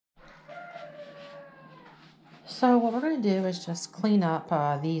So what we're going to do is just clean up.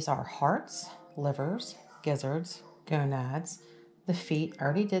 These are hearts, livers, gizzards, gonads, the feet. I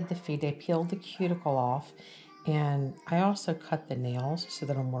already did the feet. I peeled the cuticle off, and I also cut the nails so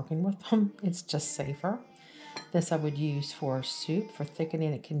that I'm working with them. It's just safer. This I would use for soup, for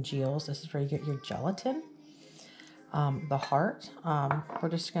thickening. It congeals. This is where you get your gelatin. The heart, we're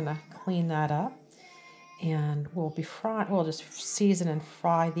just going to clean that up, and we'll just season and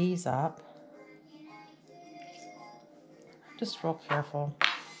fry these up. Just real careful.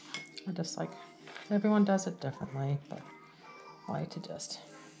 Everyone does it differently, but I like to just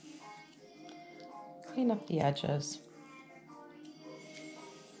clean up the edges.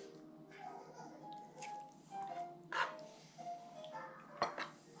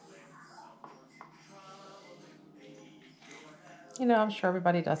 You know, I'm sure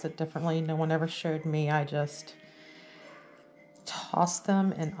everybody does it differently. No one ever showed me. I just toss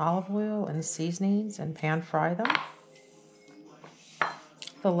them in olive oil and seasonings and pan fry them.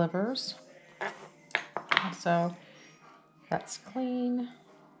 The livers. So that's clean.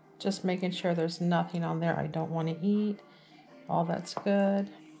 Just making sure there's nothing on there I don't want to eat. All that's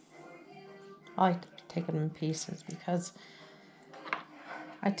good. I like to take them in pieces because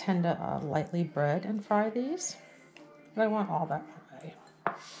I tend to lightly bread and fry these. But I want all that away.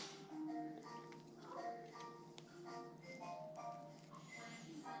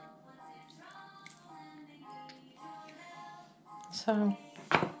 So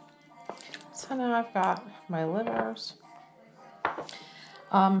now I've got my livers.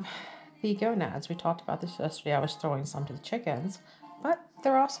 The gonads, we talked about this yesterday. I was throwing some to the chickens, but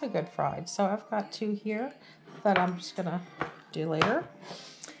they're also good fried. So I've got 2 here that I'm just gonna do later.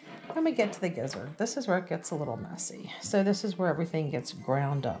 Let me get to the gizzard. This is where it gets a little messy. So this is where everything gets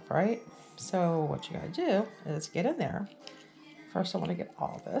ground up, right? So what you gotta do is get in there. First I wanna get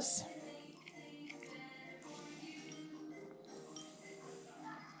all this.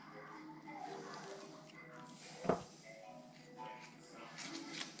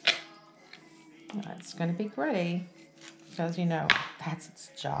 It's going to be gray because, you know, that's its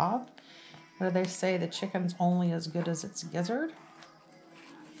job. What do they say? The chicken's only as good as its gizzard.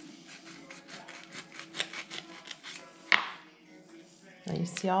 Now you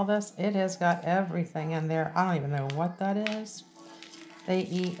see all this? It has got everything in there. I don't even know what that is. They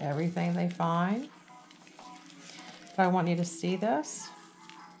eat everything they find. But I want you to see this.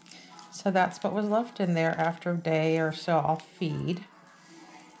 So that's what was left in there after a day or so. I'll feed.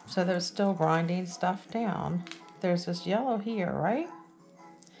 So they're still grinding stuff down. There's this yellow here, right?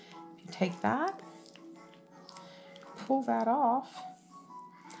 If you take that, pull that off.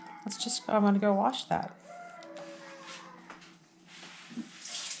 I'm gonna go wash that.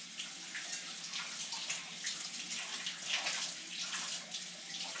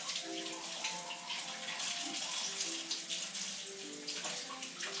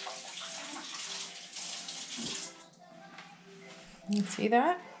 You see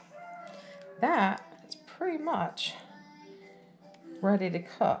that? That is pretty much ready to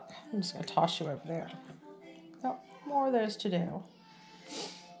cook. I'm just going to toss you over there. Oh, more of those to do.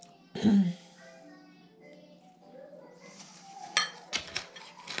 There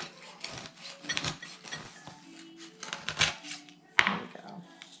we go.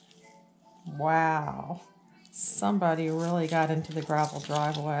 Wow. Somebody really got into the gravel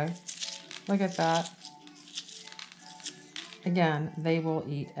driveway. Look at that. Again, they will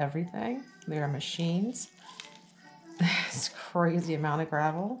eat everything. They are machines. This crazy amount of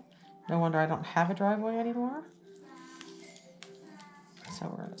gravel. No wonder I don't have a driveway anymore. So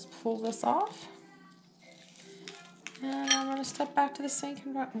we're going to pull this off. And I'm going to step back to the sink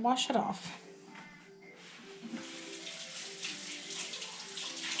and wash it off.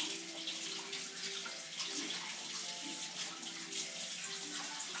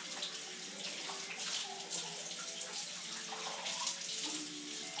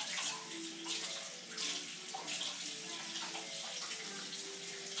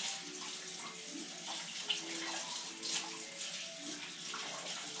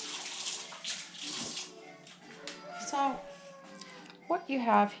 So what you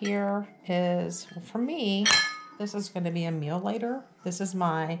have here is, well, for me, this is going to be a meal later. This is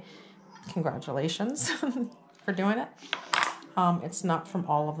my congratulations for doing it. It's not from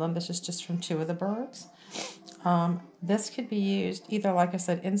all of them. This is just from 2 of the birds. This could be used either, like I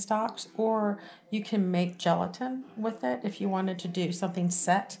said, in stocks, or you can make gelatin with it if you wanted to do something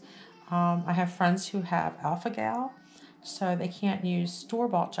set. I have friends who have alpha-gal, so they can't use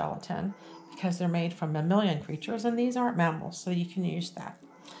store-bought gelatin because they're made from mammalian creatures, and these aren't mammals, so you can use that.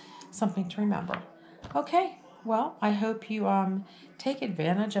 Something to remember. Okay, well, I hope you take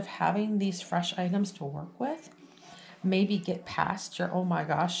advantage of having these fresh items to work with. maybe get past your, oh my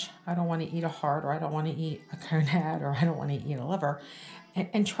gosh, I don't want to eat a heart, or I don't want to eat a gonad, or I don't want to eat a liver,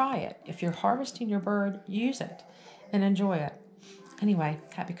 and try it. If you're harvesting your bird, use it and enjoy it. Anyway,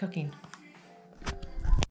 happy cooking.